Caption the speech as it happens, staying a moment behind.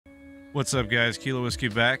What's up, guys? Kilo Whiskey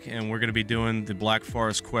back, and we're going to be doing the Black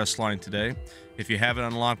Forest quest line today. If you haven't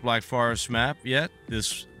unlocked Black Forest map yet,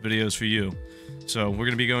 this video is for you. So we're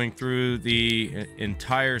going to be going through the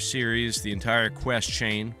entire series, the entire quest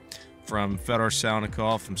chain, from Fedor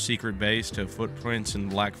Salnikov, from Secret Base to Footprints in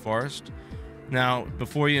Black Forest. Now,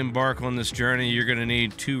 before you embark on this journey, you're going to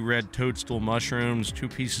need 2 red toadstool mushrooms, 2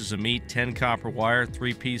 pieces of meat, 10 copper wire,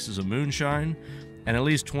 3 pieces of moonshine, and at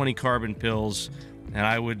least 20 carbon pills. And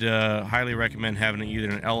I would highly recommend having either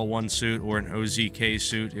an LO1 suit or an OZK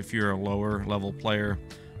suit if you're a lower level player,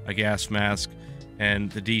 a gas mask, and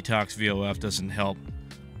the detox VOF doesn't help,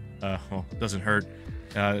 well, doesn't hurt.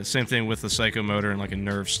 Same thing with the psychomotor and like a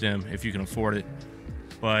nerve stem if you can afford it.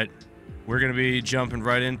 But we're going to be jumping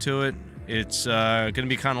right into it. It's going to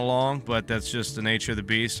be kind of long, but that's just the nature of the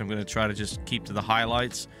beast. I'm going to try to just keep to the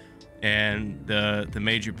highlights and the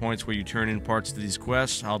major points where you turn in parts of these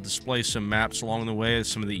quests. I'll display some maps along the way as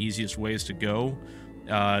some of the easiest ways to go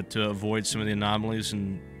to avoid some of the anomalies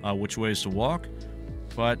and which ways to walk.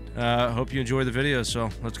 But I hope you enjoy the video, so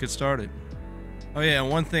let's get started. Oh yeah, and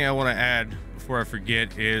one thing I want to add before I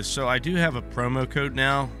forget is, so I do have a promo code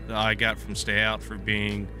now that I got from S.T.A.L.K.E.R for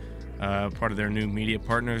being part of their new media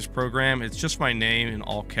partners program. It's just my name in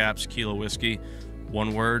all caps, Kilo Whiskey,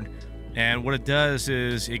 one word. And what it does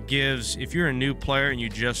is it gives, if you're a new player and you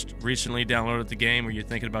just recently downloaded the game or you're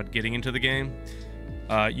thinking about getting into the game,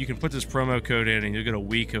 you can put this promo code in and you'll get a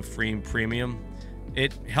week of free premium.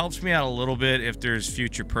 It helps me out a little bit if there's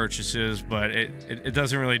future purchases, but it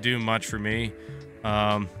doesn't really do much for me.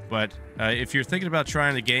 But if you're thinking about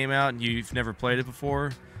trying the game out and you've never played it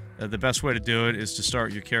before, the best way to do it is to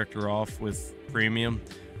start your character off with premium.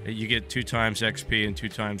 You get 2 times XP and 2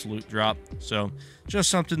 times loot drop. So just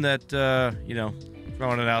something that, you know,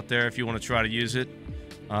 throwing it out there if you want to try to use it.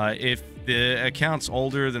 If the account's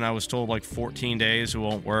older than I was told, like 14 days, it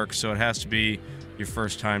won't work. So it has to be your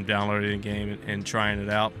first time downloading the game and trying it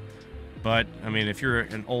out. But, I mean, if you're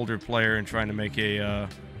an older player and trying to make a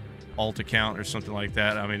alt account or something like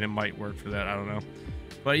that, I mean, it might work for that. I don't know.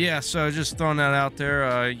 But yeah, so just throwing that out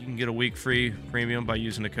there. You can get a week free premium by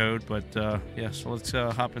using the code. But yeah, so let's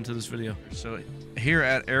hop into this video. So here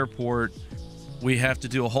at airport, we have to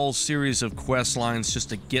do a whole series of quest lines just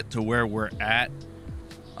to get to where we're at.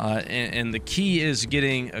 And the key is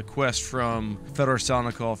getting a quest from Fedor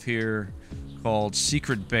Salnikov here called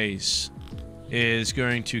Secret Base. Is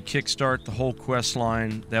going to kickstart the whole quest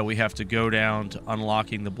line that we have to go down to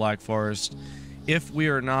unlocking the Black Forest. If we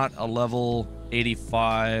are not a level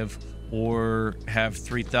 85 or have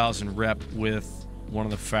 3,000 rep with one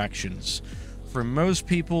of the factions. For most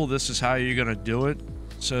people, this is how you're going to do it.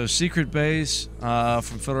 So Secret Base from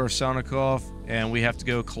Fedor Salnikov, and we have to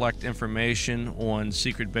go collect information on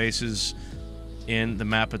secret bases in the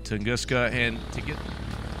map of Tunguska. And to get...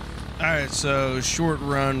 Alright, so short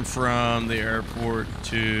run from the airport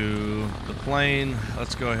to the plane.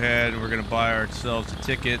 Let's go ahead and we're going to buy ourselves a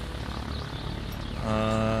ticket.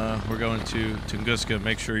 We're going to Tunguska.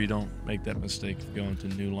 Make sure you don't make that mistake of going to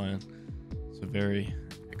New Land. It's a very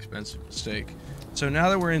expensive mistake. So now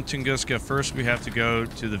that we're in Tunguska, first we have to go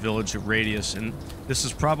to the village of Radius, and this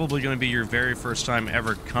is probably going to be your very first time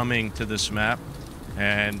ever coming to this map.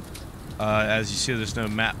 And as you see, there's no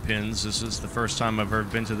map pins. This is the first time I've ever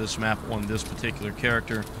been to this map on this particular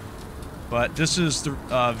character. But this is the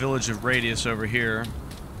village of Radius over here.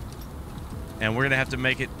 And we're going to have to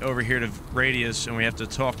make it over here to Radius, and we have to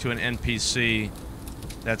talk to an NPC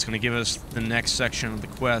that's going to give us the next section of the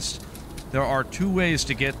quest. There are 2 ways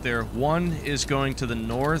to get there. One is going to the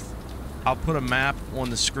north. I'll put a map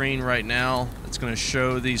on the screen right now that's going to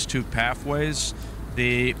show these 2 pathways.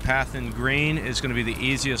 The path in green is going to be the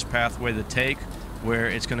easiest pathway to take, where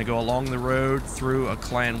it's going to go along the road through a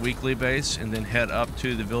clan weekly base and then head up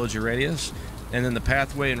to the village of Radius. And then the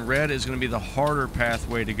pathway in red is going to be the harder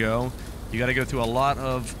pathway to go. You got to go through a lot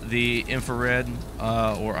of the infrared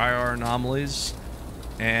or IR anomalies,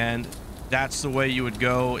 and that's the way you would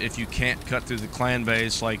go if you can't cut through the clan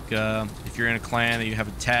base, like if you're in a clan and you have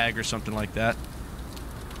a tag or something like that.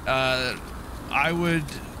 I would,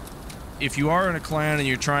 if you are in a clan and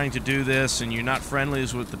you're trying to do this and you're not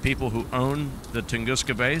friendlies with the people who own the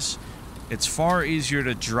Tunguska base, it's far easier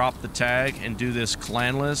to drop the tag and do this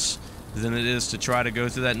clanless than it is to try to go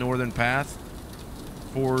through that northern path.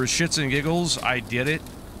 For shits and giggles, I did it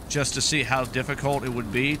just to see how difficult it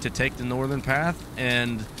would be to take the northern path,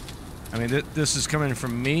 and I mean, this is coming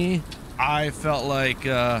from me. I felt like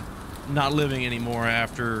not living anymore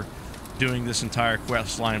after doing this entire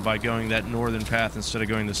quest line by going that northern path instead of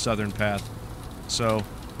going the southern path. So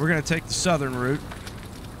we're going to take the southern route,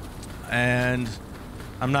 and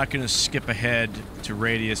I'm not going to skip ahead to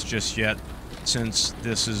Radius just yet, since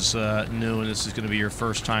this is new and this is going to be your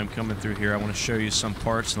first time coming through here. I want to show you some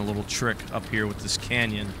parts and a little trick up here with this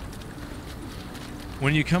canyon.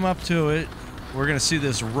 When you come up to it, we're going to see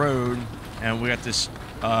this road, and we got this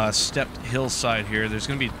stepped hillside here. There's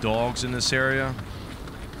going to be dogs in this area.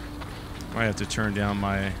 I have to turn down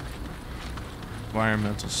my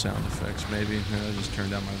environmental sound effects, maybe. No, I just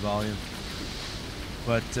turned down my volume.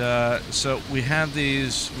 But, so we have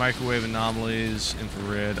these microwave anomalies,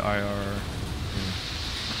 infrared, IR.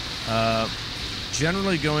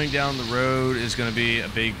 Generally going down the road is going to be a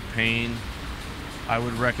big pain. I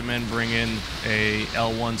would recommend bringing a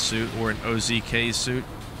L1 suit or an OZK suit.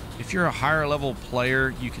 If you're a higher level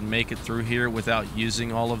player, you can make it through here without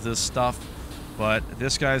using all of this stuff. But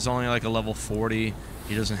this guy's only like a level 40.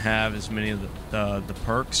 He doesn't have as many of the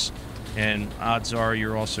perks. And odds are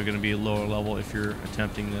you're also going to be a lower level if you're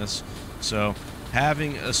attempting this. So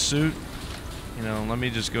having a suit, you know, let me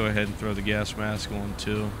just go ahead and throw the gas mask on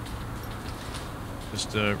too,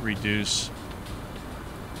 just to reduce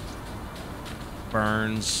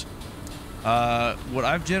burns. What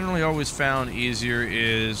I've generally always found easier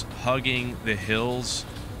is hugging the hills.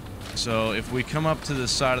 So if we come up to the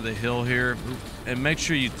side of the hill here, and make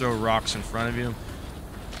sure you throw rocks in front of you.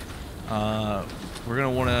 We're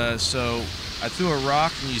going to want to, so I threw a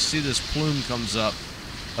rock and you see this plume comes up.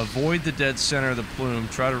 Avoid the dead center of the plume.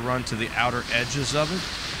 Try to run to the outer edges of it.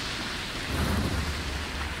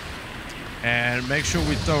 And make sure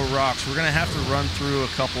we throw rocks. We're going to have to run through a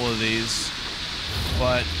couple of these,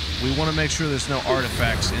 but we want to make sure there's no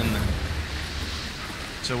artifacts in them.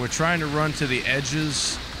 So we're trying to run to the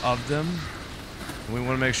edges of them. We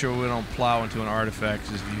want to make sure we don't plow into an artifact,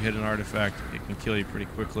 because if you hit an artifact, it can kill you pretty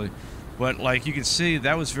quickly. But like you can see,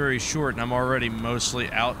 that was very short, and I'm already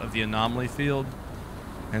mostly out of the anomaly field.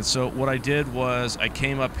 And so what I did was I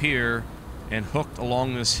came up here and hooked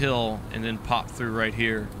along this hill and then popped through right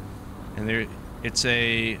here. And there, it's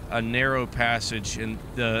a narrow passage, and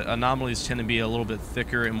the anomalies tend to be a little bit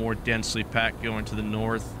thicker and more densely packed going to the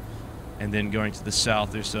north. And then going to the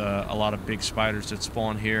south, there's a lot of big spiders that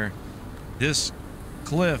spawn here. This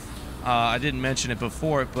cliff, I didn't mention it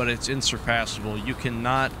before, but it's insurpassable. You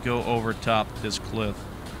cannot go over top this cliff.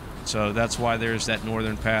 So that's why there's that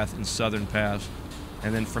northern path and southern path.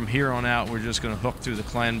 And then from here on out, we're just going to hook through the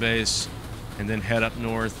clan base and then head up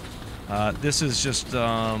north. This is just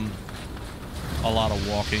a lot of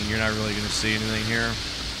walking. You're not really going to see anything here.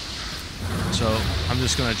 So I'm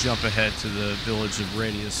just going to jump ahead to the village of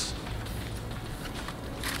Radius.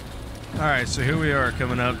 Alright, so here we are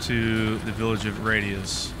coming up to the village of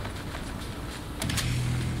Radius.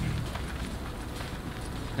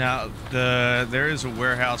 Now, there is a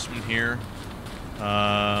warehouseman here,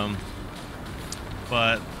 but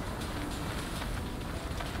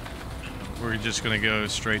we're just going to go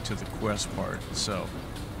straight to the quest part. So,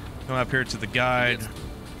 come up here to the guide.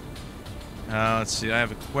 Let's see, I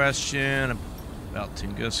have a question about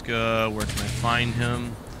Tunguska. Where can I find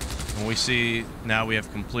him? And we see now we have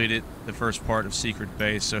completed the first part of Secret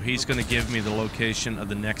Base, so he's going to give me the location of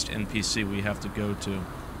the next NPC we have to go to.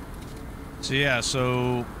 So yeah,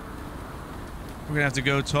 so we're going to have to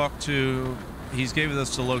go talk to, he's gave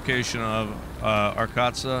us the location of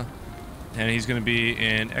Arkasha, and he's going to be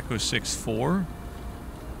in Echo 6-4.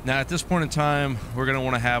 Now at this point in time, we're going to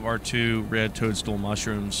want to have our 2 red toadstool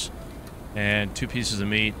mushrooms and 2 pieces of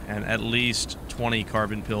meat and at least 20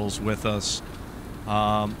 carbon pills with us.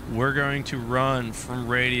 We're going to run from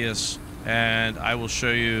Radius, and I will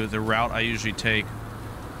show you the route I usually take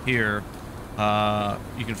here.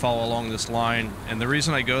 You can follow along this line, and the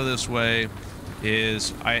reason I go this way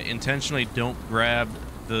is I intentionally don't grab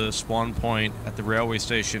the spawn point at the railway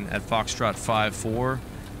station at Foxtrot 5-4,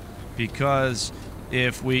 because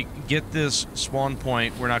if we get this spawn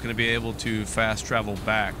point, we're not going to be able to fast travel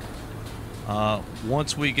back.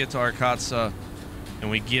 Once we get to Arkasha and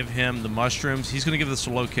we give him the mushrooms, he's going to give us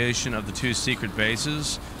the location of the 2 secret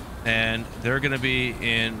bases, and they're going to be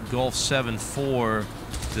in Gulf 7-4,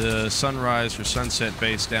 the Sunrise or Sunset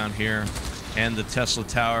base down here, and the Tesla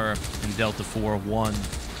Tower in Delta 4-1.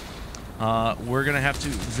 We're going to have to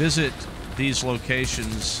visit these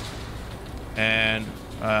locations, and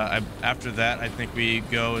after that, I think we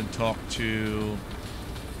go and talk to...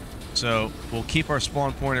 So we'll keep our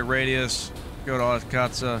spawn point at Radius, go to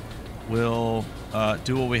Arkasha, we'll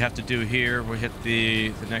do what we have to do here. We'll hit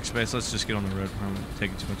the next base. Let's just get on the road. I'm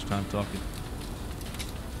taking too much time talking.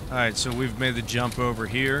 Alright, so we've made the jump over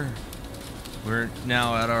here. We're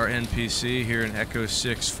now at our NPC here in Echo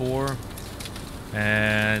 6-4.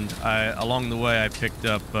 And along the way I picked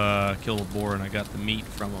up killed a boar and I got the meat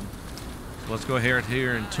from him. Let's go ahead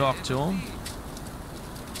here and talk to him.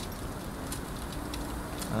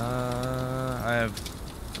 I have,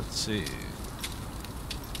 let's see.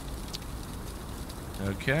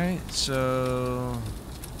 Okay, so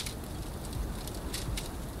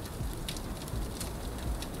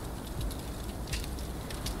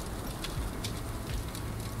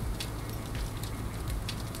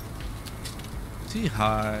is he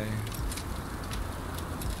high?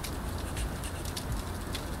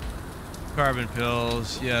 Carbon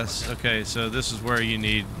pills, yes. Okay, so this is where you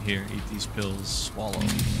need, here, eat these pills, swallow.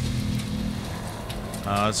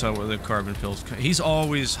 That's how the carbon pills, he's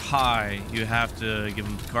always high. You have to give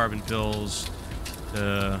him the carbon pills.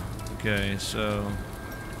 Okay, so.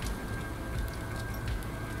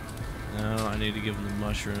 No, I need to give him the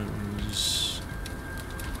mushrooms.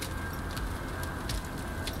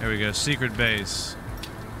 There we go, secret base.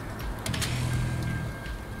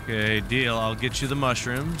 Okay, deal. I'll get you the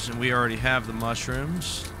mushrooms, and we already have the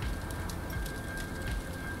mushrooms.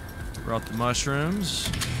 Brought the mushrooms.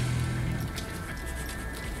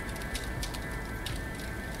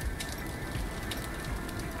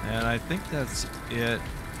 And I think that's it.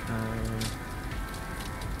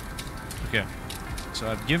 Okay. So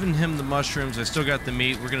I've given him the mushrooms. I still got the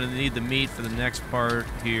meat. We're going to need the meat for the next part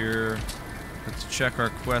here. Let's check our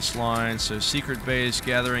quest line. So secret base,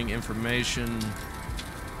 gathering information.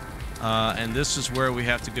 And this is where we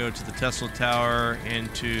have to go to the T.A.L.K.E.R.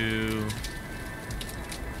 into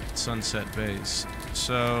Sunset Base.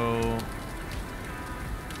 So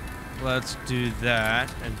let's do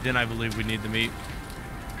that. And then I believe we need the meat.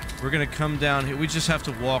 We're going to come down here. We just have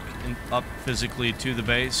to walk up physically to the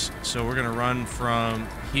base. So we're going to run from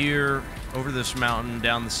here over this mountain,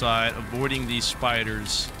 down the side, avoiding these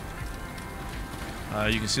spiders.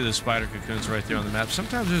 You can see the spider cocoons right there on the map.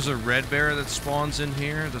 Sometimes there's a red bear that spawns in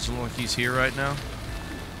here. Doesn't look like he's here right now.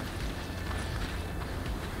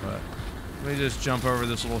 But let me just jump over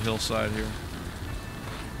this little hillside here.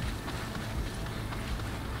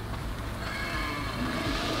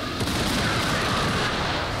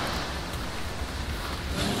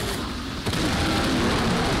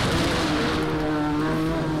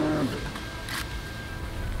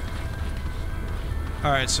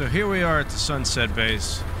 Alright, so here we are at the Sunset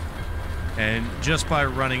Base, and just by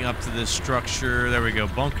running up to this structure, there we go,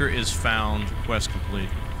 bunker is found, quest complete.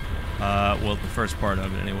 Well, the first part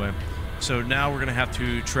of it anyway. So now we're going to have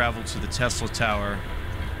to travel to the Tesla Tower,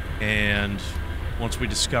 and once we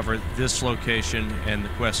discover this location and the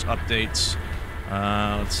quest updates,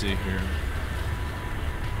 let's see here.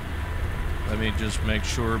 Let me just make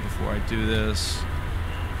sure before I do this.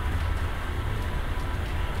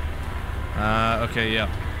 Okay, yeah.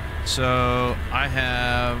 So, I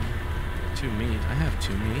have 2 meat. I have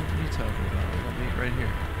 2 meat. What are you talking about? I got meat right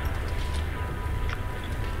here.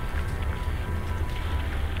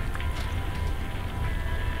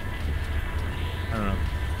 I don't know.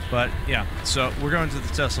 But, yeah. So, we're going to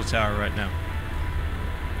the Tesla Tower right now.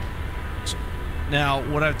 So, now,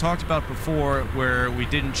 what I've talked about before, where we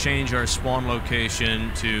didn't change our spawn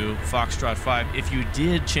location to Foxtrot 5, if you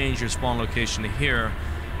did change your spawn location to here,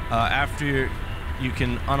 after you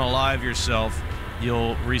can unalive yourself,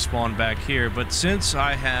 you'll respawn back here. But since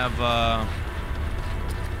I have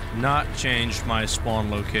not changed my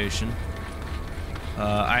spawn location,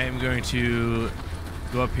 I am going to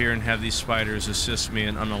go up here and have these spiders assist me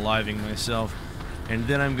in unaliving myself. And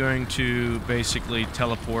then I'm going to basically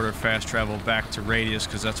teleport or fast travel back to Radius,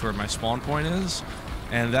 because that's where my spawn point is.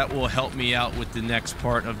 And that will help me out with the next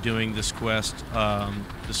part of doing this quest,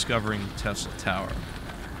 discovering the Tesla Tower.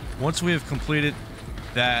 Once we have completed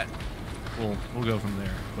that, we'll go from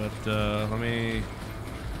there. But let me...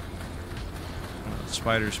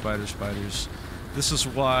 spiders, spiders, spiders. This is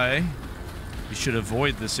why you should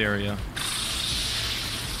avoid this area.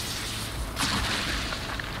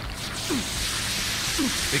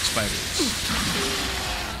 Big spiders.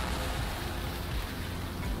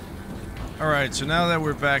 Alright, so now that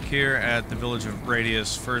we're back here at the village of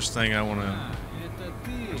Radius, first thing I want to...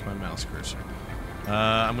 Where's my mouse cursor?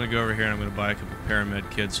 I'm going to go over here and I'm going to buy a couple Pyramid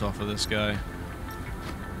kits off of this guy.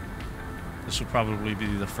 This will probably be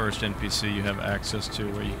the first NPC you have access to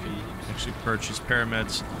where you can actually purchase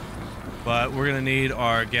Pyramids. But we're going to need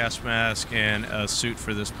our gas mask and a suit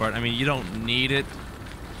for this part. I mean, you don't need it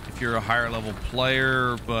if you're a higher level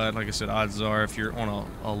player, but like I said, odds are if you're on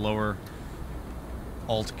a lower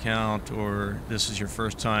alt account or this is your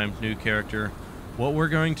first time new character, what we're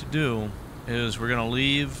going to do is we're going to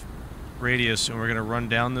leave Radius and we're going to run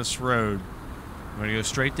down this road. We're going to go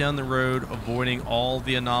straight down the road, avoiding all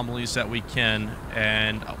the anomalies that we can,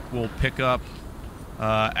 and we'll pick up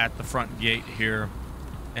at the front gate here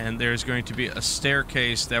and there's going to be a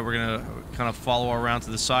staircase that we're going to kind of follow around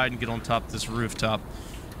to the side and get on top of this rooftop.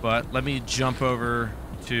 But let me jump over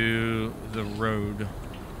to the road.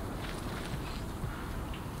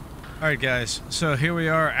 Alright guys, so here we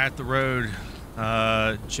are at the road,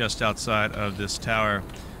 just outside of this tower.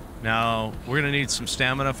 Now, we're going to need some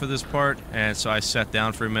stamina for this part, and so I sat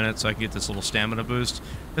down for a minute so I can get this little stamina boost.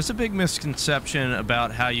 There's a big misconception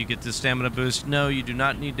about how you get this stamina boost. No, you do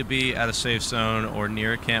not need to be at a safe zone or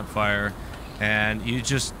near a campfire, and you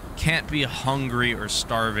just can't be hungry or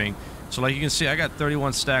starving. So like you can see, I got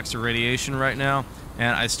 31 stacks of radiation right now,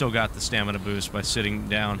 and I still got the stamina boost by sitting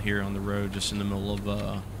down here on the road just in the middle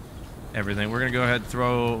of everything. We're going to go ahead and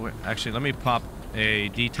throw... Actually, let me pop a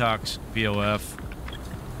detox VOF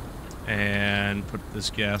and put this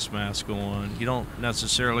gas mask on. You don't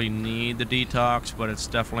necessarily need the detox, but it's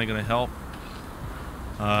definitely going to help.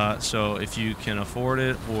 So if you can afford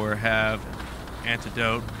it or have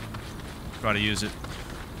antidote, try to use it.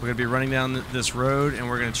 We're going to be running down this road, and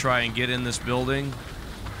we're going to try and get in this building.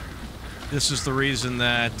 This is the reason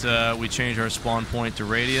that we changed our spawn point to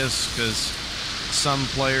radius, because some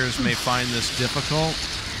players may find this difficult.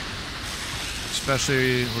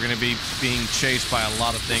 Especially, we're going to be being chased by a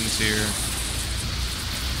lot of things here.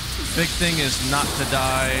 Big thing is not to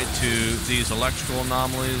die to these electrical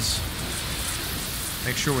anomalies.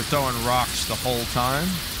 Make sure we're throwing rocks the whole time.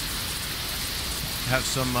 Have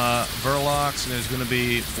some Verlocks, and there's going to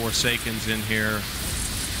be Forsakens in here.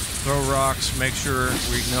 Throw rocks, make sure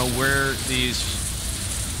we know where these,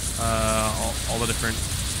 all the different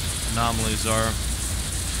anomalies are.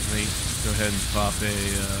 Let me go ahead and pop a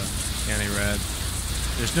anti-rad.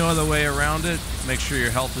 There's no other way around it. Make sure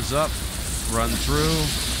your health is up. Run through.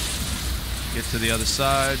 Get to the other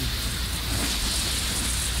side.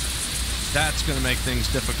 That's going to make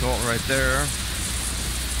things difficult right there.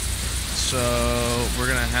 So we're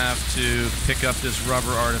going to have to pick up this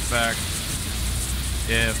rubber artifact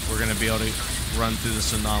if we're going to be able to run through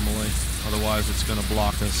this anomaly. Otherwise, it's going to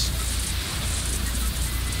block us.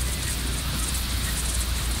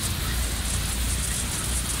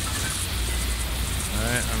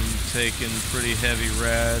 Alright, I'm taking pretty heavy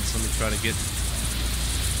rads. Let me try to get...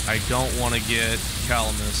 I don't want to get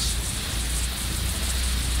Calamus.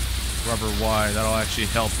 Rubber Y. That'll actually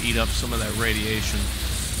help eat up some of that radiation.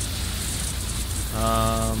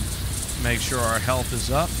 Make sure our health is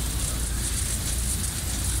up.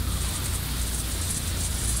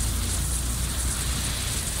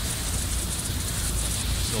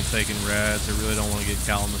 Still taking rads. I really don't want to get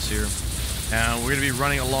Calamus here. And we're going to be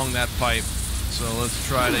running along that pipe. So let's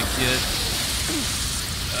try to get...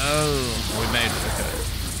 Oh, we made it. Okay.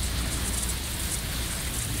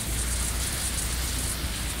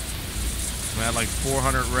 I'm at like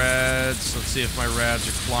 400 rads. Let's see if my rads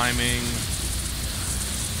are climbing.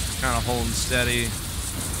 Kind of holding steady.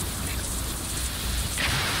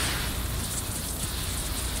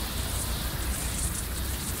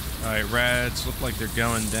 Alright, rads look like they're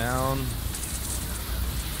going down.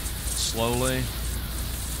 Slowly.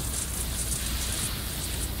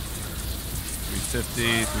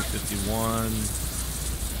 350, 351.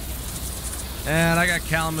 And I got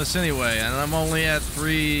Calamus anyway, and I'm only at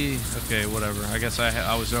 3... Okay, whatever. I guess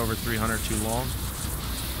I was over 300 too long.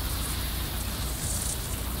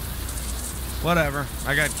 Whatever.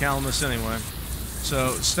 I got Calamus anyway.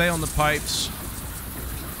 So, stay on the pipes.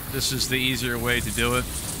 This is the easier way to do it.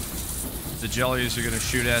 The jellies are going to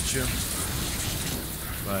shoot at you.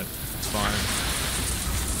 But, it's fine.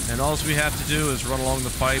 And all we have to do is run along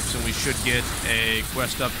the pipes, and we should get a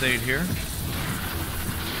quest update here.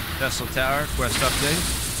 S.T.A.L.K.E.R, quest update.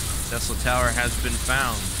 S.T.A.L.K.E.R has been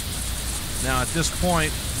found. Now, at this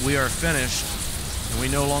point, we are finished, and we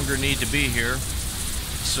no longer need to be here.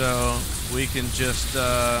 So, we can just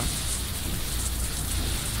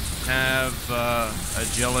have a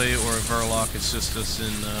jelly or a Verloc assist us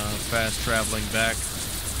in fast traveling back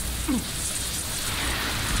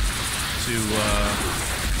to,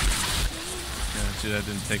 yeah, see, that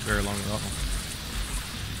didn't take very long at all.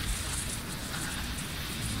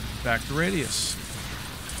 Back to Radius.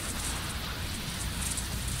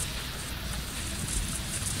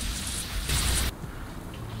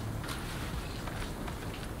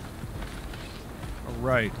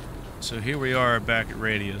 Alright, so here we are back at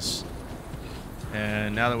Radius.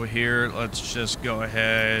 And now that we're here, let's just go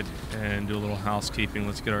ahead and do a little housekeeping.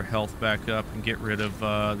 Let's get our health back up and get rid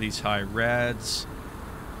of these high rads.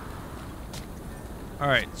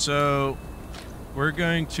 Alright, so we're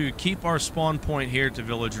going to keep our spawn point here to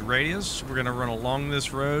Village Radius. We're going to run along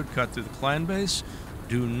this road, cut through the clan base.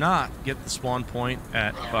 Do not get the spawn point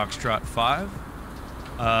at Foxtrot 5.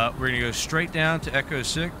 We're going to go straight down to Echo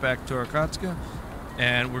 6, back to Arkasha,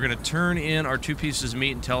 and we're going to turn in our 2 pieces of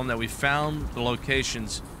meat and tell him that we found the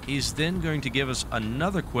locations. He's then going to give us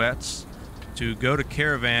another quest to go to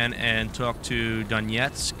Caravan and talk to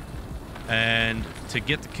Diogenes. And to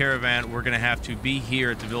get the Caravan, we're going to have to be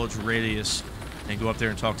here at the village radius and go up there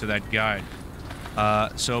and talk to that guide.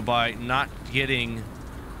 So by not getting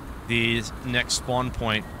the next spawn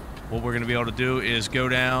point, what we're going to be able to do is go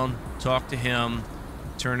down, talk to him,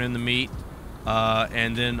 turn in the meat,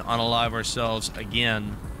 and then unalive ourselves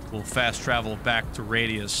again. We'll fast travel back to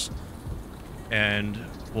radius, and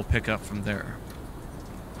we'll pick up from there.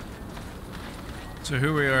 So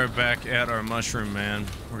here we are back at our mushroom man.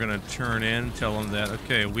 We're gonna turn in, tell him that,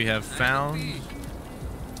 okay, we have found...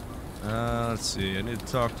 let's see, I need to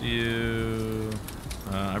talk to you.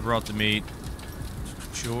 I brought the meat.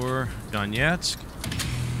 Sure. Donetsk.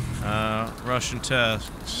 Russian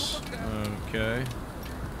tasks. Okay.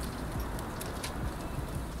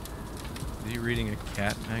 Is he reading a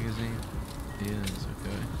cat magazine? He is,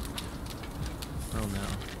 okay. Oh no.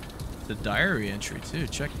 The diary entry too,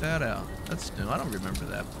 check that out. That's new, I don't remember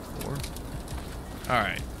that before.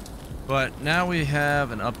 Alright. But now we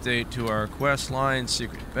have an update to our quest line,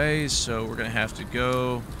 secret base, so we're gonna have to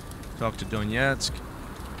go talk to Donetsk.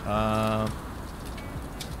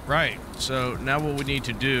 Right, so now what we need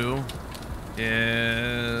to do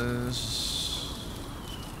is...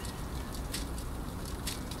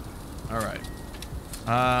 Alright.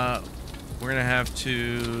 We're gonna have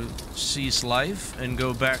to cease life and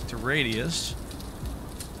go back to radius.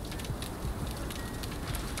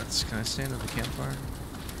 Can I stand at the campfire?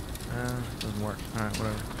 Doesn't work. Alright,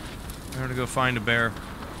 whatever. We're gonna go find a bear.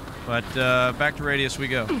 But, back to radius we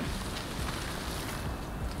go.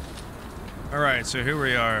 Alright, so here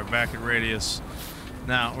we are, back at radius.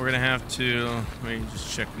 Now, we're gonna have to... Let me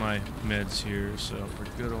just check my meds here. So, we're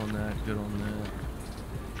good on that, good on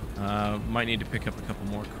that. Might need to pick up a couple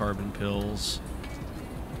more carbon pills.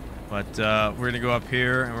 But, we're gonna go up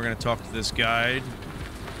here, and we're gonna talk to this guide.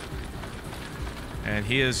 And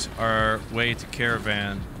he is our way to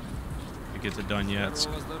Caravan to get to Donetsk.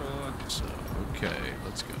 So, okay,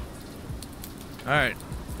 let's go. Alright,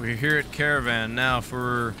 we're here at Caravan. Now,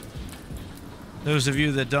 for those of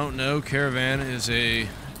you that don't know, Caravan is a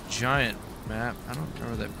giant map. I don't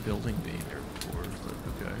remember that building being there before, but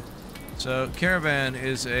okay. So, Caravan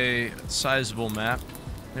is a sizable map.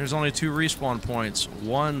 There's only 2 respawn points.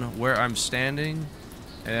 One where I'm standing,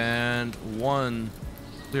 and one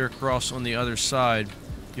clear across on the other side.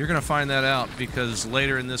 You're gonna find that out because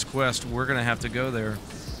later in this quest we're gonna have to go there.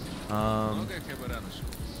 Now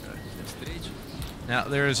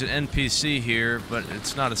there is an NPC here, but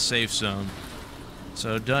it's not a safe zone.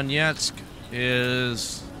 So Donetsk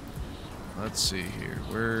is... Let's see here.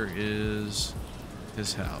 Where is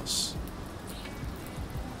his house?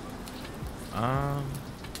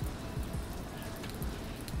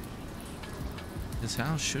 His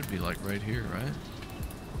house should be like right here, right?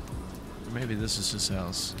 Maybe this is his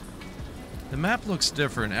house. The map looks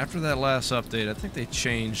different. After that last update, I think they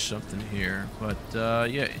changed something here. But,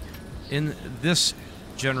 yeah, in this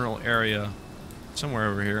general area, somewhere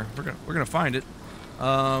over here, we're gonna find it,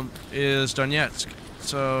 is Donetsk.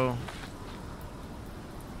 So,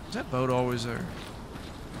 is that boat always there?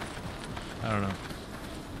 I don't know.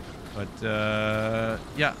 But,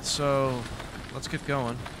 yeah, so, let's get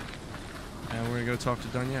going. And we're gonna go talk to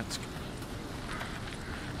Donetsk.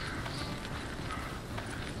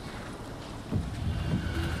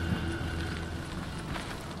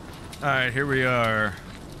 Alright, here we are.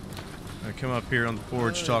 I come up here on the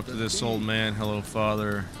porch, talk to this old man. Hello,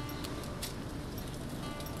 father.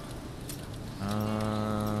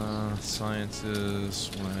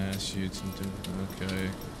 Scientist, want to ask you something. Okay.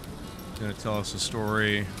 Gonna tell us a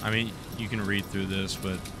story. I mean, you can read through this,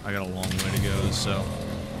 but I got a long way to go, so.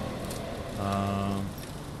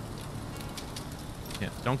 Yeah,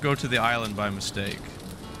 don't go to the island by mistake.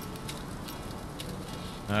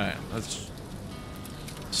 Alright, let's...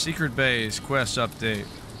 Secret base, quest update.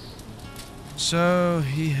 So,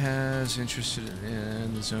 he has interested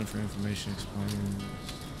in the zone for information explains.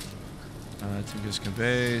 Tunguska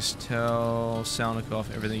base, tell Salnikov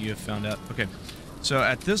everything you have found out. Okay, so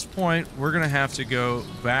at this point, we're going to have to go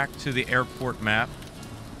back to the airport map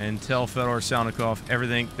and tell Fedor Salnikov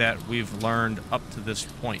everything that we've learned up to this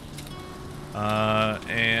point.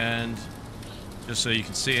 And just so you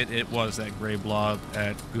can see it, it was that gray blob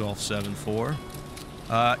at Golf 7-4.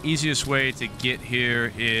 Easiest way to get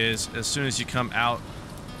here is as soon as you come out,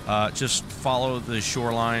 just follow the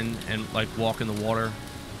shoreline and like walk in the water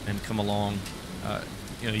and come along.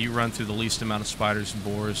 You know, you run through the least amount of spiders and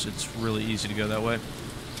boars. It's really easy to go that way.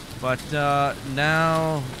 But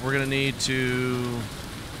now we're going to need to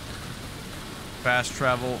fast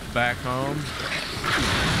travel back home.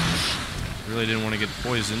 Really didn't want to get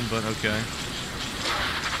poisoned, but okay.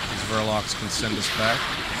 These Verlocks can send us back.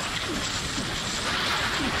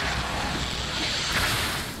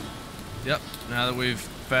 Yep, now that we've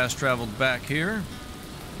fast traveled back here,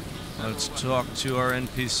 let's talk to our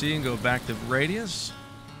NPC and go back to Radius.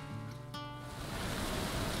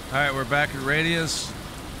 Alright, we're back at Radius.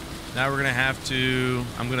 Now we're going to have to,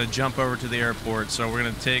 I'm going to jump over to the airport. So we're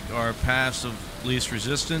going to take our pass of least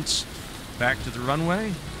resistance back to the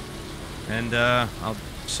runway. And I'll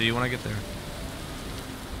see you when I get there.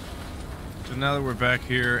 So now that we're back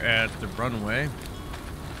here at the runway,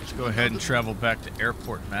 let's go ahead and travel back to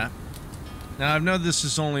airport map. Now, I know this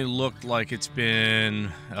has only looked like it's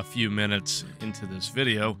been a few minutes into this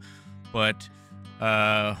video, but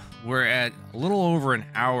we're at a little over an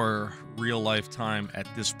hour real-life time at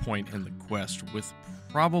this point in the quest, with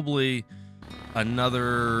probably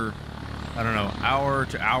another, I don't know, hour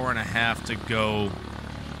to hour and a half to go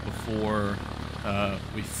before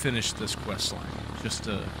we finish this quest line.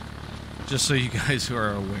 Just so you guys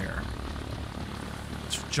are aware.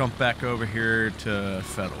 Let's jump back over here to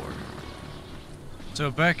Fedor. So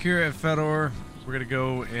back here at Fedor, we're gonna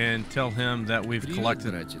go and tell him that we've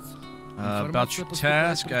collected about your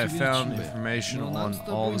task. I found information on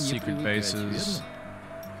all the secret bases.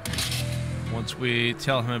 Once we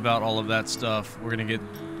tell him about all of that stuff, we're gonna get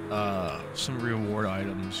some reward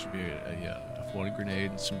items, a floating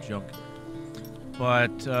grenade and some junk.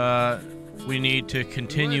 But we need to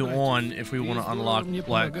continue on if we want to unlock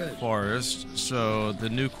Black Forest. So the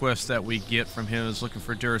new quest that we get from him is looking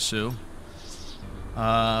for Dursu.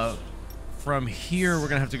 From here, we're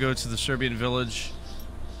gonna have to go to the Serbian village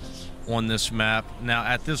on this map. Now,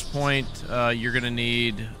 at this point, you're gonna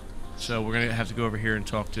need, so we're gonna have to go over here and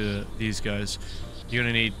talk to these guys. You're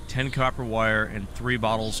gonna need 10 copper wire and 3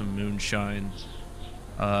 bottles of moonshine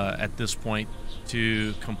at this point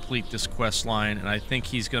to complete this quest line. And I think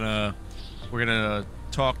we're gonna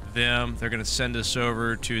talk to them. They're gonna send us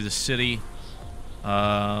over to the city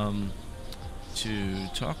to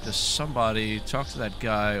talk to somebody, talk to that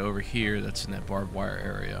guy over here that's in that barbed wire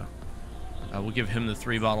area. We'll give him the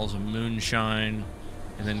 3 bottles of moonshine,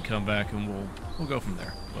 and then come back and we'll go from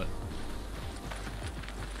there. But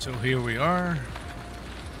so here we are.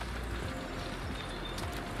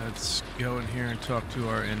 Let's go in here and talk to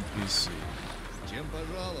our NPC.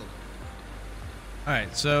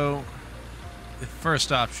 Alright, so the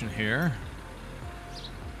first option here.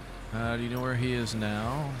 Do you know where he is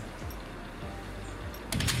now?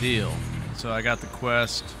 Deal. So I got the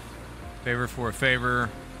quest, favor for a favor,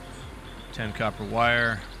 10 copper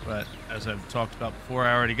wire, but as I've talked about before,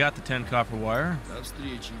 I already got the 10 copper wire.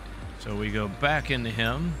 So we go back into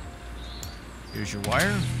him. Here's your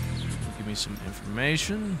wire. Give me some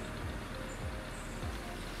information.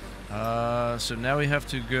 So now we have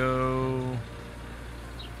to go,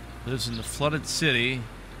 lives in the flooded city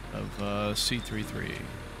of C33.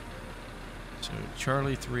 So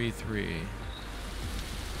Charlie 33.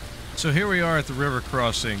 So here we are at the river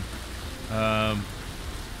crossing.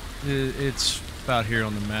 It's about here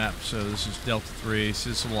on the map. So this is Delta 3. So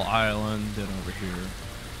this little island, and over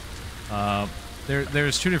here.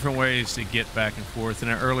 There's 2 different ways to get back and forth. In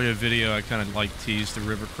an earlier video, I kind of like teased the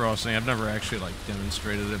river crossing. I've never actually like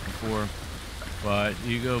demonstrated it before. But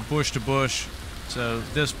you go bush to bush. So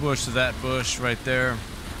this bush to that bush right there.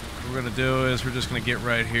 What we're gonna do is we're just gonna get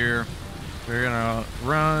right here. We're gonna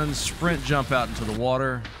run, sprint, jump out into the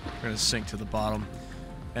water. We're gonna sink to the bottom.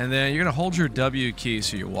 And then you're gonna hold your W key,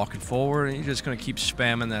 so you're walking forward, and you're just gonna keep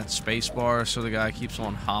spamming that space bar so the guy keeps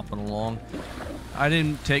on hopping along. I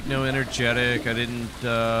didn't take no energetic. I didn't,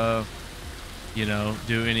 you know,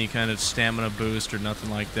 do any kind of stamina boost or nothing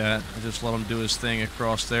like that. I just let him do his thing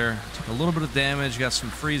across there. Took a little bit of damage, got some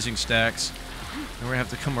freezing stacks. And we're gonna have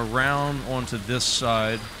to come around onto this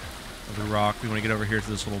side of the rock. We want to get over here to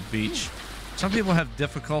this little beach. Some people have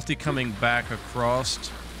difficulty coming back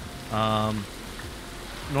across.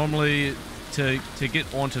 Normally, to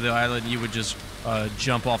get onto the island, you would just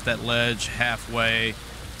jump off that ledge halfway.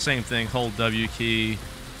 Same thing, hold W key,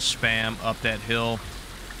 spam up that hill.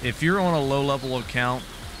 If you're on a low-level account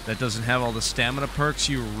that doesn't have all the stamina perks,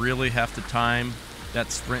 you really have to time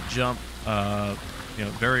that sprint jump, you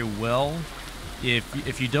know, very well.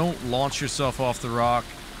 If you don't launch yourself off the rock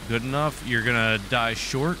good enough, you're gonna die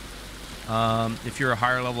short. If you're a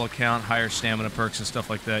higher level account, higher stamina perks and stuff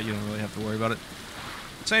like that, you don't really have to worry about it.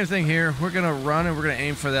 Same thing here. We're gonna run and we're gonna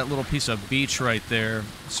aim for that little piece of beach right there.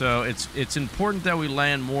 So it's important that we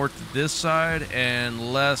land more to this side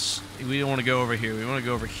and less. We don't want to go over here. We want to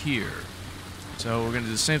go over here. So we're gonna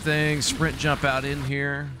do the same thing. Sprint jump out in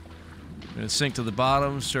here. We're gonna sink to the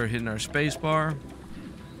bottom. Start hitting our space bar.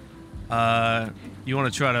 You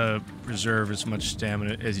want to try to preserve as much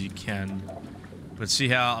stamina as you can. But see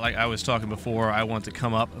how, like I was talking before, I want to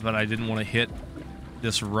come up, but I didn't want to hit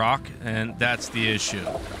this rock, and that's the issue.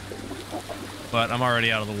 But I'm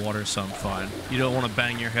already out of the water, so I'm fine. You don't want to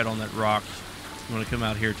bang your head on that rock. You want to come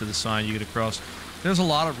out here to the side, you get across. There's a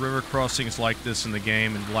lot of river crossings like this in the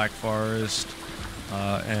game, in Black Forest,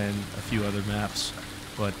 and a few other maps.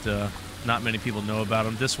 But not many people know about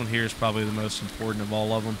them. This one here is probably the most important of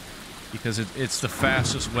all of them, because it's the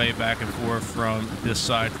fastest way back and forth from this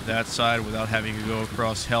side to that side without having to go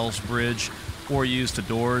across Hell's Bridge or use the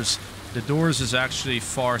doors. The doors is actually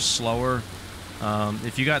far slower.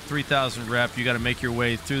 If you got 3,000 rep, you got to make your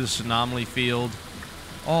way through this anomaly field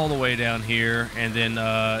all the way down here, and then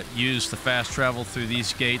use the fast travel through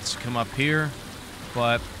these gates to come up here.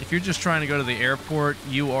 But if you're just trying to go to the airport,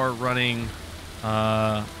 you are running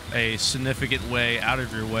a significant way out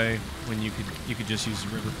of your way when you could just use the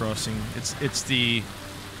river crossing. It's the,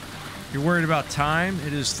 you're worried about time,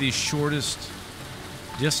 it is the shortest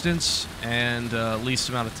distance and least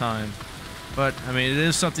amount of time. But I mean, it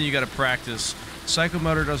is something you got to practice.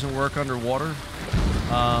 Psychomotor doesn't work underwater,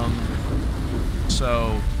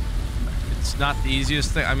 so it's not the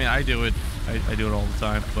easiest thing. I mean, I do it all the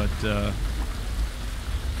time, but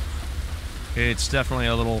it's definitely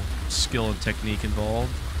a little skill and technique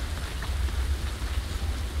involved.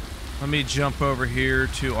 Let me jump over here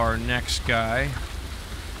to our next guy.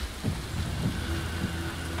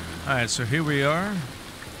 Alright, so here we are.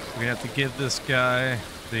 We have to give this guy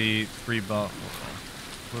the 3 ball.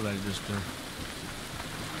 What did I just do?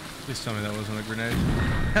 Please tell me that wasn't a grenade.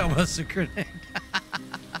 That was a grenade.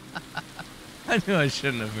 I knew I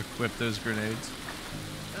shouldn't have equipped those grenades.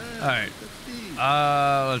 Alright.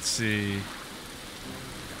 Let's see.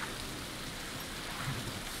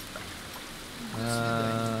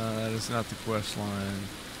 That is not the quest line.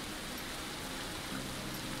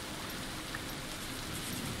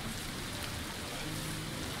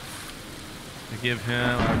 I give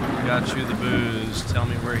him, I got you the booze. Tell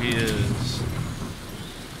me where he is.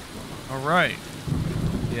 Alright.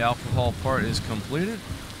 The alcohol part is completed.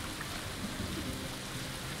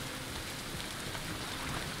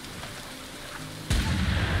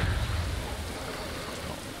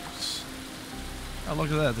 Oh, look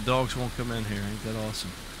at that. The dogs won't come in here. Ain't that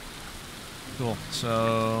awesome? Cool.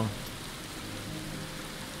 So,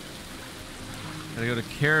 gotta go to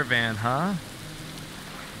Caravan, huh?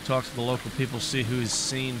 Talk to the local people, see who's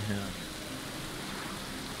seen him.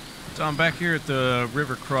 So I'm back here at the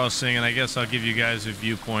river crossing, and I guess I'll give you guys a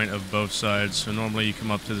viewpoint of both sides. So normally you come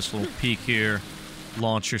up to this little peak here,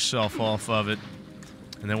 launch yourself off of it,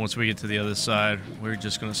 and then once we get to the other side, we're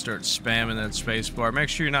just going to start spamming that space bar. Make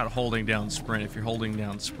sure you're not holding down sprint. If you're holding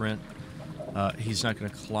down sprint, he's not going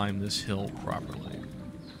to climb this hill properly.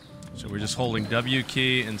 So we're just holding W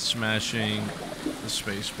key and smashing the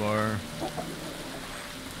space bar.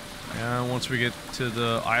 And once we get to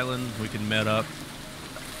the island, we can med up.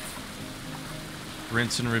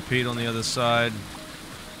 Rinse and repeat on the other side.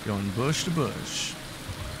 Going bush to bush.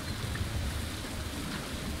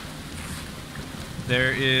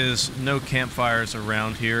 There is no campfires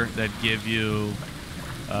around here that give you,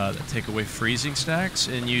 that take away freezing stacks,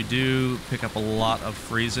 and you do pick up a lot of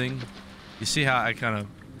freezing. You see how I kind of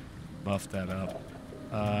buffed that up.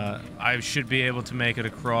 I should be able to make it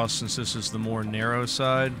across since this is the more narrow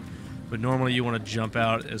side, but normally you want to jump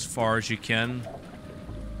out as far as you can.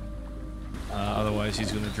 Otherwise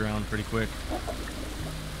he's going to drown pretty quick.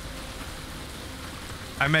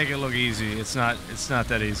 I make it look easy. It's not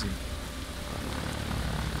that easy.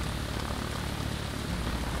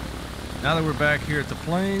 Now that we're back here at the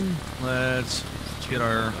plane, let's get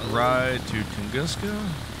our ride to Tunguska.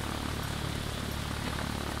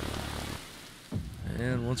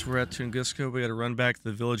 And once we're at Tunguska, we got to run back to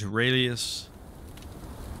the village of Radius.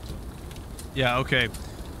 Yeah, okay.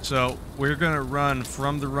 So we're going to run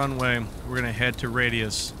from the runway. We're going to head to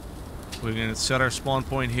Radius. We're going to set our spawn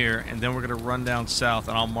point here, and then we're going to run down south,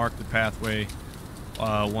 and I'll mark the pathway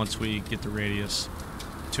once we get to Radius.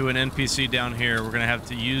 To an NPC down here, we're going to have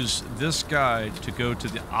to use this guide to go to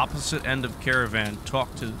the opposite end of Caravan,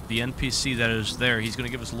 talk to the NPC that is there. He's going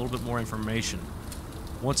to give us a little bit more information.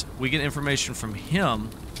 Once we get information from him,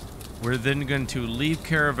 we're then going to leave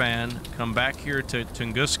Caravan, come back here to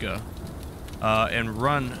Tunguska, and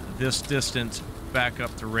run this distance back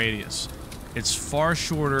up to Radius. It's far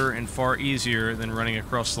shorter and far easier than running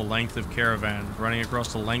across the length of Caravan. Running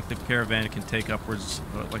across the length of Caravan can take upwards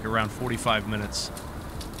like around 45 minutes.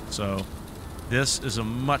 So this is a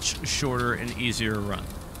much shorter and easier run.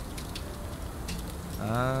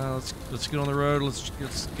 Let's get on the road. Let's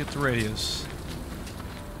get to Radius.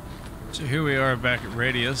 So here we are back at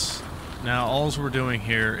Radius. Now all we're doing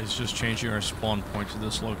here is just changing our spawn point to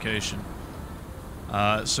this location,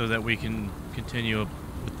 so that we can continue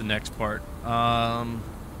with the next part. I'm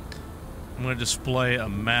going to display a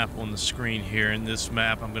map on the screen here. In this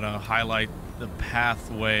map, I'm going to highlight the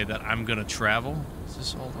pathway that I'm going to travel. Is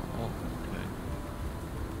this all?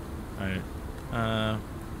 Okay. All right.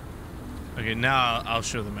 Okay, now I'll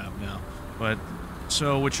show the map now. But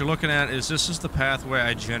so what you're looking at is this is the pathway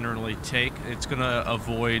I generally take. It's going to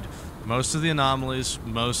avoid most of the anomalies,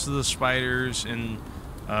 most of the spiders and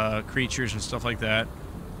creatures and stuff like that.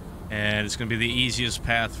 And it's going to be the easiest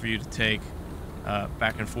path for you to take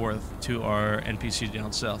back and forth to our NPC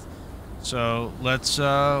down south. So let's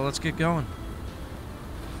get going.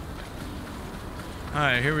 All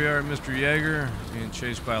right, here we are, Mr. Jaeger, being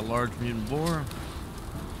chased by a large mutant boar.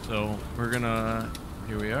 So we're gonna,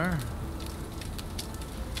 here we are.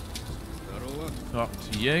 Talk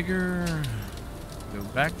to Jaeger. Go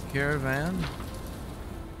back to Caravan.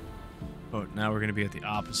 Oh, now we're gonna be at the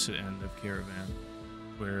opposite end of Caravan,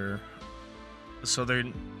 where the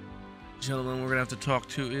southern gentleman we're gonna have to talk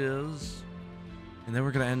to is, and then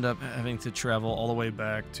we're gonna end up having to travel all the way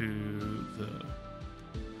back to the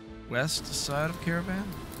west side of Caravan.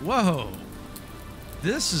 Whoa,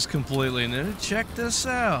 this is completely new. Check this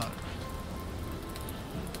out.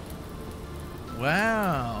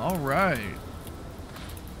 Wow, all right,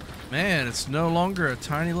 man, it's no longer a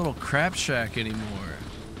tiny little crap shack anymore.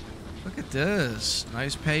 Look at this.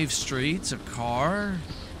 Nice paved streets, a car.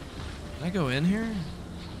 Can I go in here?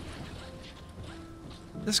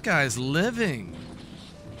 This guy's living.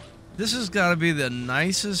 This has got to be the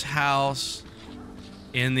nicest house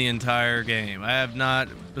in the entire game. I have not,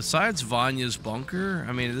 besides Vanya's bunker,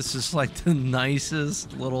 I mean, this is like the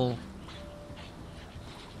nicest little...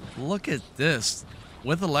 Look at this.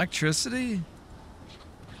 With electricity?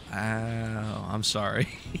 Oh, I'm sorry.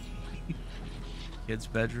 Kid's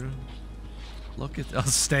bedroom. Look at, oh,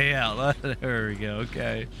 stay out. There we go.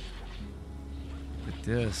 Okay. Look at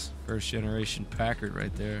this. First generation Packard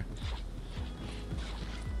right there.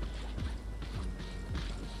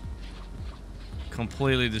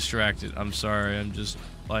 Completely distracted. I'm sorry. I'm just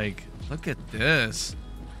like, look at this.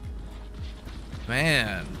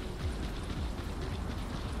 Man.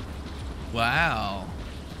 Wow.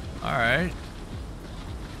 All right.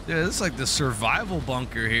 Dude, this is like the survival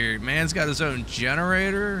bunker here. Man's got his own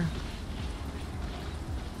generator.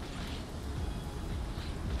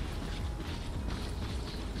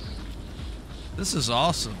 This is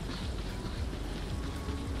awesome.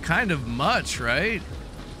 Kind of much, right?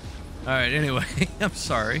 All right, anyway, I'm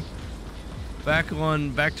sorry. Back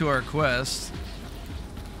to our quest.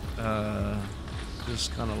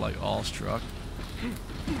 Just kind of like awestruck.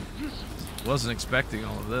 Wasn't expecting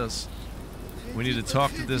all of this. We need to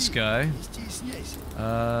talk to this guy.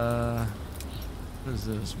 What is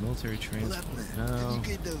this? Military transport? No.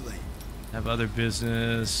 Have other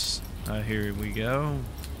business. Here we go.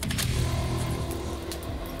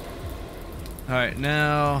 Alright,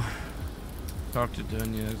 now talk to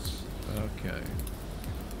Diogenes. Okay.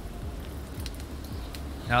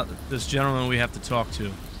 Now, this gentleman we have to talk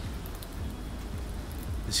to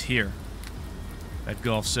is here at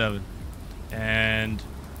Gulf 7. And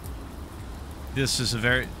this is a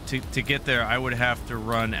very... To get there, I would have to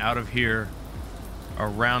run out of here,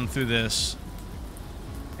 around through this,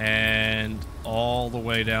 and all the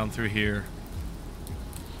way down through here,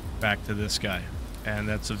 back to this guy. And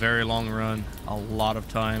that's a very long run, a lot of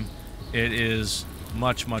time. It is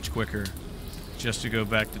much, much quicker just to go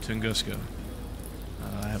back to Tunguska.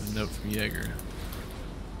 I have a note from Jaeger.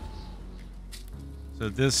 So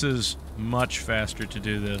this is much faster to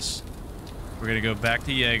do this. We're going to go back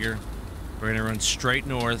to Jaeger. We're going to run straight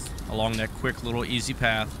north along that quick little easy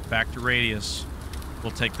path back to Radius.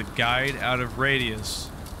 We'll take the guide out of Radius,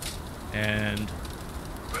 and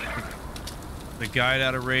the guide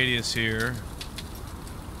out of Radius here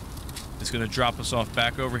is going to drop us off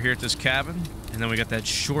back over here at this cabin, and then we got that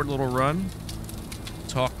short little run,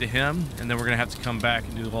 talk to him, and then we're going to have to come back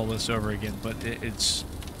and do all this over again. But it's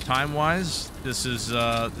time-wise, this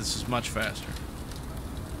is much faster.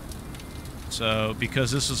 So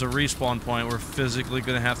because this is a respawn point, we're physically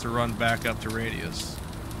going to have to run back up to Radius.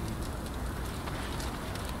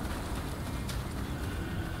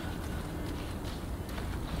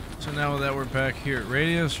 So so now that we're back here at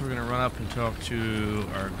Radius, we're going to run up and talk to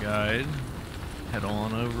our guide. Head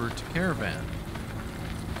on over to Caravan.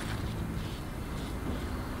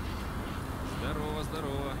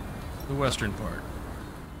 The western part.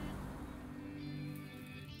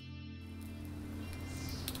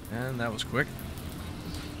 And that was quick.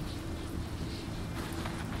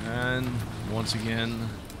 And once again,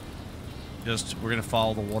 we're going to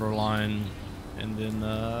follow the water line and then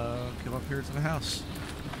come up here to the house.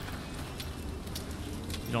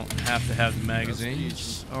 You don't have to have the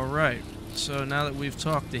magazines. Alright, so now that we've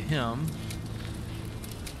talked to him,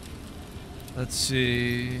 let's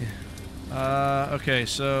see. Okay,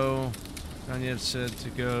 so Anya said to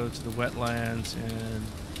go to the wetlands and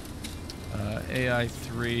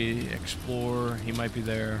AI3 explore. He might be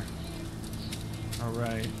there.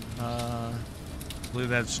 Alright, I believe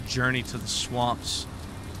that's Journey to the Swamps.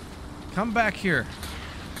 Come back here.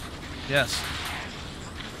 Yes.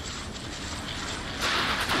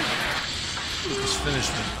 Just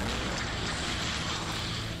finished me.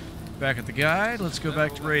 Back at the guide, let's go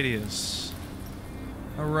back to Radius.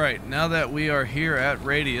 Alright, now that we are here at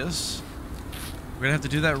Radius, we're gonna have to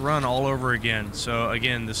do that run all over again. So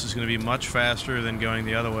again, this is gonna be much faster than going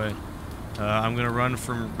the other way. I'm gonna run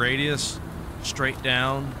from Radius straight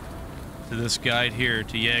down to this guide here,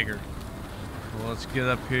 to Jaeger. Well, let's get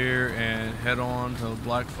up here and head on to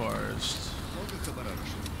Black Forest.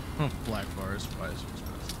 Black Forest,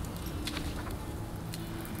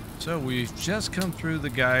 so we've just come through the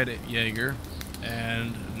guide at Jaeger,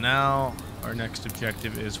 and now our next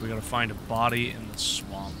objective is we gotta find a body in the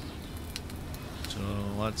swamp. So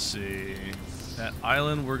let's see. That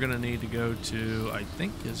island we're gonna need to go to, I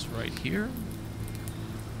think, is right here.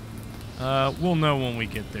 We'll know when we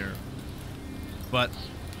get there. But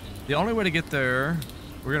the only way to get there,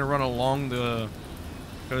 we're going to run along the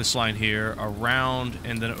coastline here, around,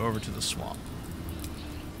 and then over to the swamp.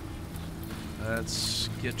 Let's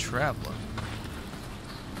get traveling.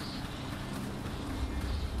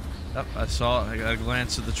 Yep, I saw it. I got a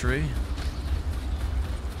glance at the tree.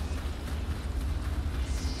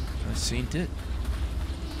 I seen it.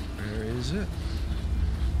 Where is it?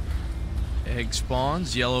 Egg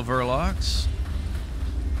spawns, yellow verlocs.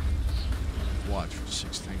 Watch for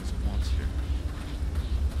 6 things at once here.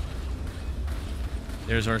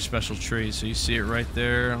 There's our special tree, so you see it right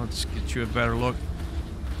there. Let's get you a better look.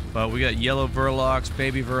 But we got yellow verlocs,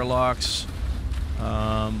 baby verlocs.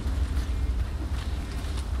 I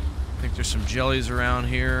think there's some jellies around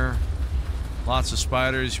here. Lots of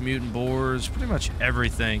spiders, mutant boars, pretty much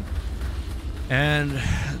everything. And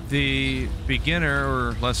the beginner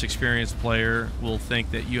or less experienced player will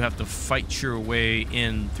think that you have to fight your way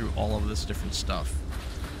in through all of this different stuff.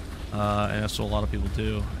 And that's what a lot of people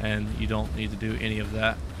do, and you don't need to do any of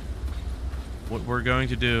that. What we're going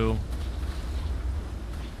to do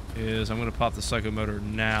is I'm going to pop the psychomotor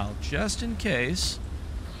now, just in case.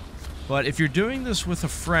 But if you're doing this with a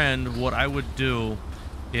friend, what I would do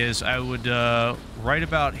is I would, right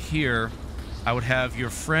about here, I would have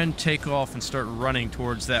your friend take off and start running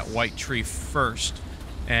towards that white tree first.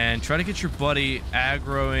 And try to get your buddy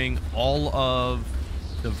aggroing all of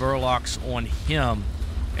the verlocs on him.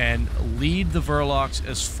 And lead the verlocs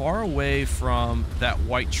as far away from that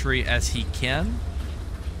white tree as he can.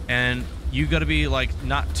 And you got to be, like,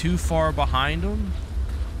 not too far behind him.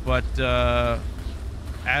 But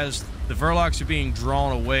as the verlocs are being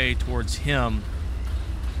drawn away towards him,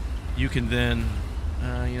 you can then...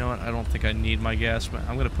 you know what? I don't think I need my gas, but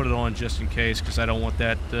I'm going to put it on just in case because I don't want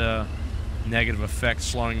that negative effect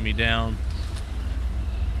slowing me down.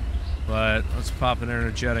 But let's pop an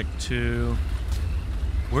energetic too.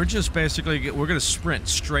 We're just basically we're going to sprint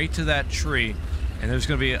straight to that tree, and there's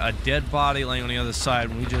going to be a dead body laying on the other side.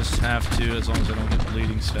 And we just have to, as long as I don't get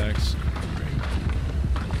bleeding stacks.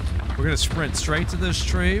 We're going to sprint straight to this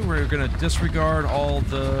tree. We're going to disregard all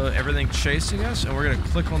the everything chasing us, and we're going to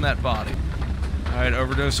click on that body. Alright,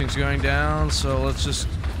 overdosing's going down, so let's just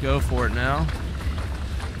go for it now.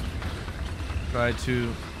 Try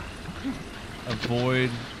to avoid,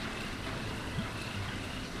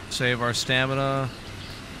 save our stamina.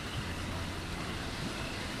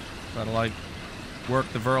 Try to, like, work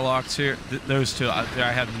the verlocs here. Those two, I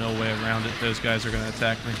have no way around it. Those guys are going to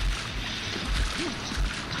attack me.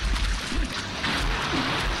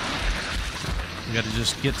 We got to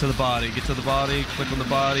just get to the body, click on the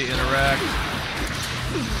body, interact.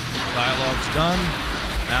 Dialogue's done.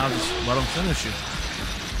 Now just let them finish it.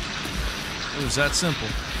 It was that simple.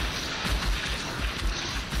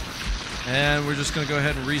 And we're just going to go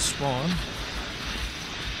ahead and respawn.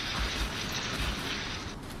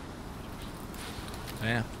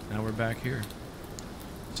 Yeah, now we're back here.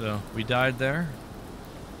 So we died there.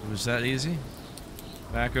 It was that easy.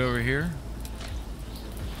 Back over here.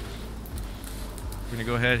 We're gonna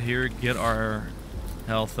go ahead here, get our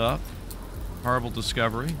health up. Horrible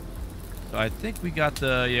discovery. So I think we got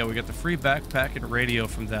the free backpack and radio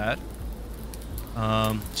from that.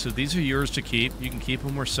 So these are yours to keep. You can keep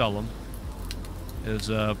them or sell them as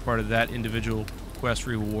part of that individual quest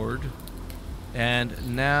reward.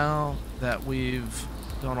 And now that we've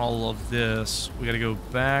done all of this, we got to go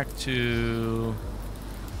back to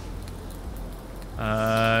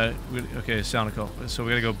okay, Salnikov. So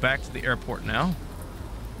we got to go back to the airport now.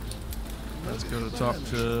 Let's go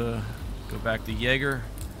back to Jaeger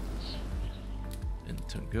in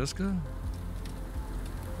Tunguska.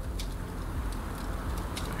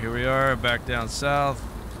 So here we are, back down south.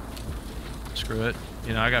 Screw it.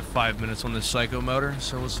 You know, I got 5 minutes on this psycho motor,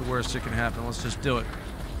 so what's the worst that can happen? Let's just do it.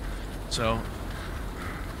 So,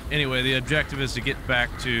 anyway, the objective is to get back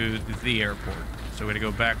to the airport. So we're going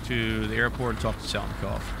to go back to the airport and talk to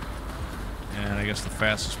Salnikov. And I guess the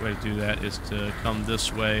fastest way to do that is to come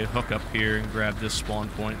this way, hook up here, and grab this spawn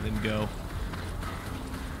point, and then go.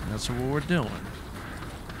 And that's what we're doing.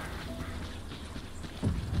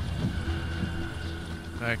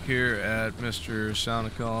 Back here at Mr.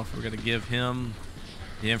 Salnikov, we're going to give him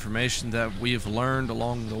the information that we've learned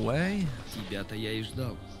along the way about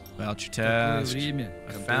your task.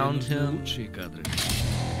 I found him.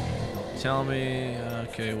 Tell me,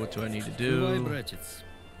 okay, what do I need to do?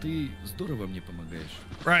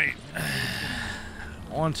 Right.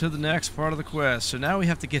 On to the next part of the quest. So now we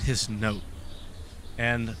have to get his note.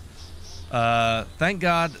 And thank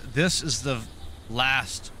God this is the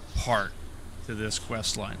last part to this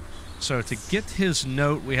quest line. So to get his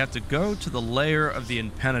note, we have to go to the lair of the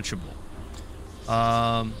impenetrable.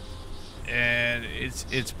 And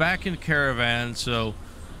it's back in Caravan, so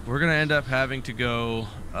we're gonna end up having to go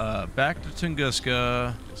back to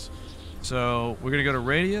Tunguska. So we're gonna go to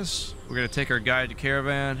Radius. We're gonna take our guide to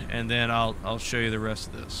Caravan, and then I'll show you the rest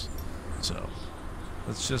of this. So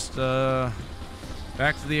let's just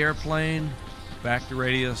back to the airplane, back to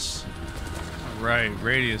Radius. All right,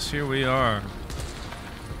 Radius, here we are.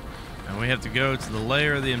 And we have to go to the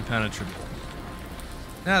lair of the impenetrable.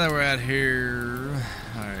 Now that we're out here,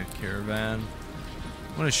 all right, Caravan.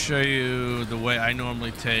 I want to show you the way I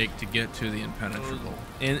normally take to get to the impenetrable.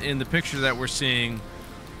 In the picture that we're seeing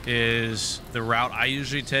is the route I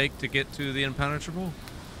usually take to get to the impenetrable,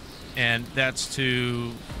 and that's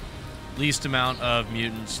to least amount of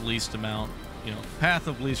mutants, least amount, you know, path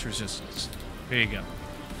of least resistance. There you go.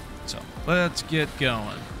 So let's get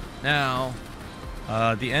going. Now,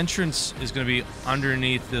 the entrance is going to be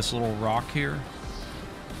underneath this little rock here.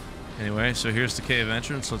 Anyway, so here's the cave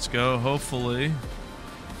entrance. Let's go. Hopefully,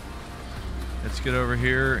 let's get over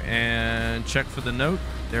here and check for the note.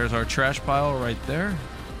 There's our trash pile right there.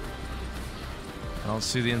 I don't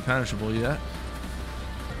see the impenetrable yet.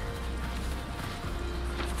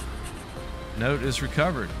 Note is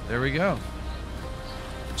recovered. There we go.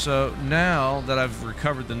 So now that I've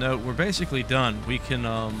recovered the note, we're basically done. We can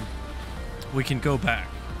go back.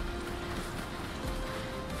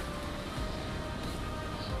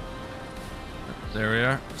 There we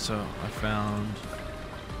are. So I found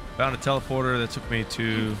a teleporter that took me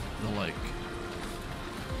to the lake.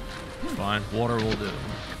 Fine, water will do.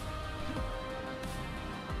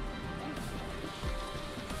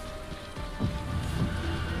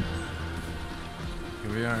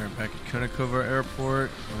 Here we are back at Kunikovo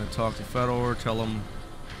Airport. I'm going to talk to Fedor, tell him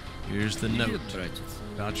here's the note.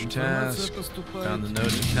 Found your task, found the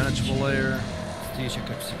note in impenetrable layer.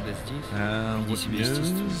 What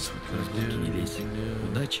news?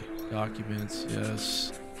 Documents,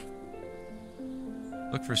 yes.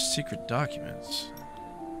 Look for secret documents.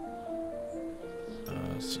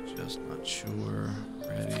 Suggest not sure.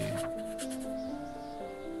 Ready.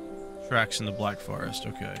 Tracks in the Black Forest,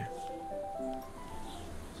 okay.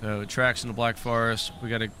 So, tracks in the Black Forest. We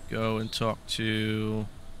gotta go and talk to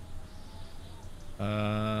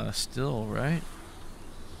S.T.A.L.K.E.R, right?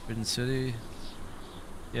 Forbidden City.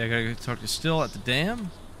 Yeah, I gotta go talk to S.T.A.L.K.E.R at the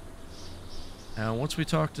dam. And once we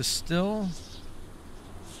talk to S.T.A.L.K.E.R,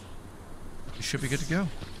 we should be good to go.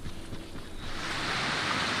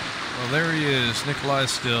 Well, there he is, Nikolai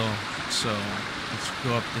Still. So, let's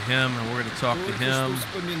go up to him and we're gonna talk to him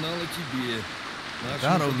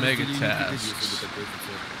about Omega tasks.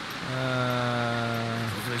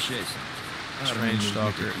 Strange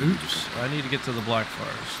Stalker. Oops, I need to get to the Black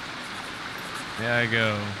Forest. There I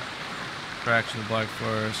go. Tracks in the Black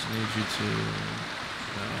Forest. I need you to...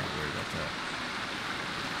 No, I'm not worried about that.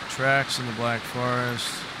 Tracks in the Black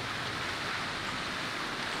Forest.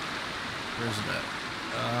 Where's it at?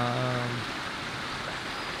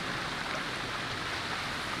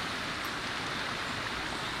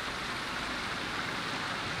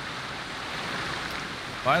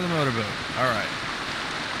 Buy the motorboat. All right.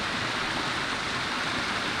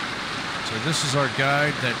 So this is our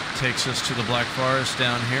guide that takes us to the Black Forest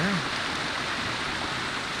down here.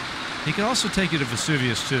 He can also take you to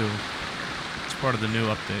Vesuvius too. It's part of the new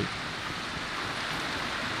update.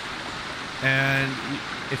 And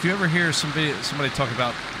if you ever hear somebody talk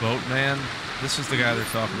about Boatman, this is the guy they're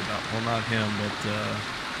talking about. Well, not him, but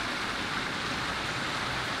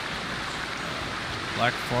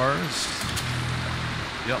Black Forest.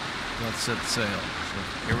 Yep, let's set sail.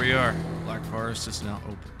 So here we are. Black Forest is now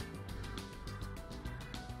open.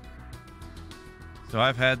 So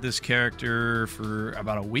I've had this character for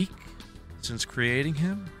about a week since creating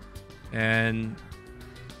him. And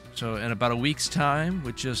so in about a week's time,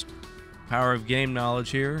 with just power of game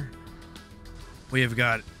knowledge here, we have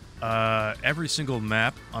got every single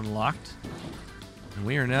map unlocked. And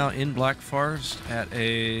we are now in Black Forest at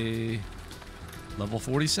a level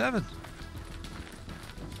 47.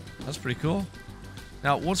 That's pretty cool.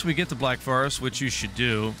 Now, once we get to Black Forest, what you should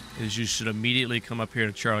do is you should immediately come up here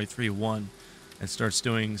to Charlie 3-1 and starts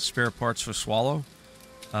doing spare parts for Swallow.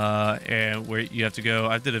 And where you have to go,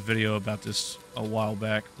 I did a video about this a while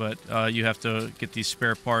back, but you have to get these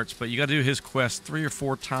spare parts. But you got to do his quest 3 or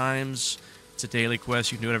 4 times. It's a daily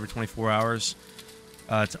quest. You can do it every 24 hours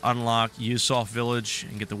to unlock Yusof Village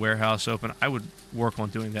and get the warehouse open. I would work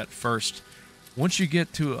on doing that first. Once you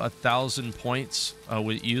get to 1,000 points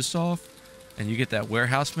with Yusof and you get that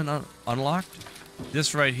warehouseman unlocked,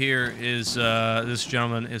 this right here is, this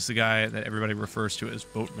gentleman is the guy that everybody refers to as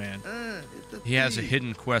Boatman. He has a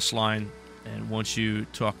hidden quest line, and once you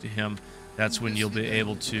talk to him, that's when you'll be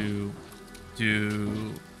able to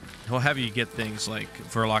do... He'll have you get things like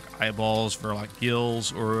Verloc eyeballs, Verloc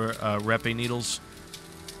gills, or Repe needles.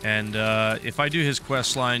 And if I do his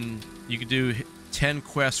quest line, you could do 10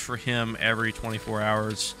 quests for him every 24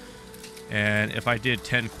 hours. And if I did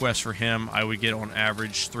 10 quests for him, I would get on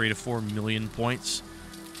average 3 to 4 million points.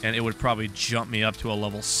 And it would probably jump me up to a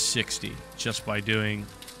level 60 just by doing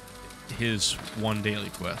his one daily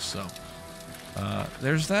quest. So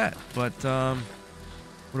there's that. But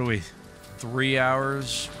what are we? 3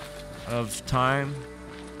 hours of time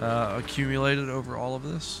accumulated over all of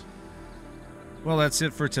this. Well, that's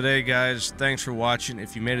it for today, guys. Thanks for watching.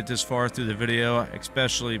 If you made it this far through the video, I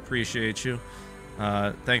especially appreciate you.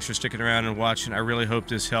 Thanks for sticking around and watching. I really hope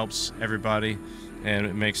this helps everybody and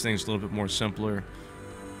it makes things a little bit more simpler.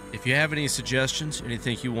 If you have any suggestions,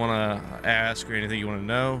 anything you want to ask or anything you want to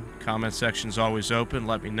know, comment section's always open.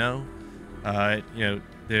 Let me know. You know,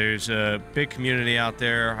 there's a big community out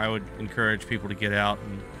there. I would encourage people to get out,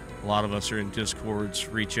 and a lot of us are in Discords.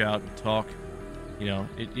 Reach out and talk. You know,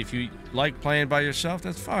 if you like playing by yourself,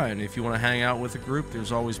 that's fine. If you want to hang out with a group,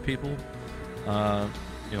 there's always people.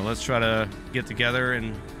 You know, let's try to get together,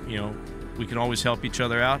 and you know, we can always help each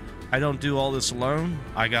other out. I don't do all this alone.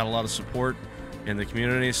 I got a lot of support in the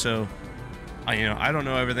community, so you know, I don't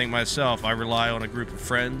know everything myself. I rely on a group of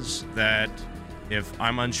friends that if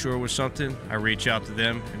I'm unsure with something, I reach out to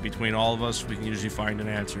them, and between all of us, we can usually find an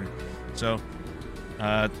answer. So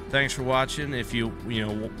thanks for watching. If you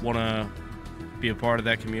want to be a part of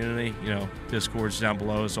that community, you know, Discord's down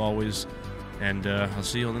below as always, and I'll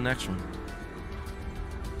see you on the next one.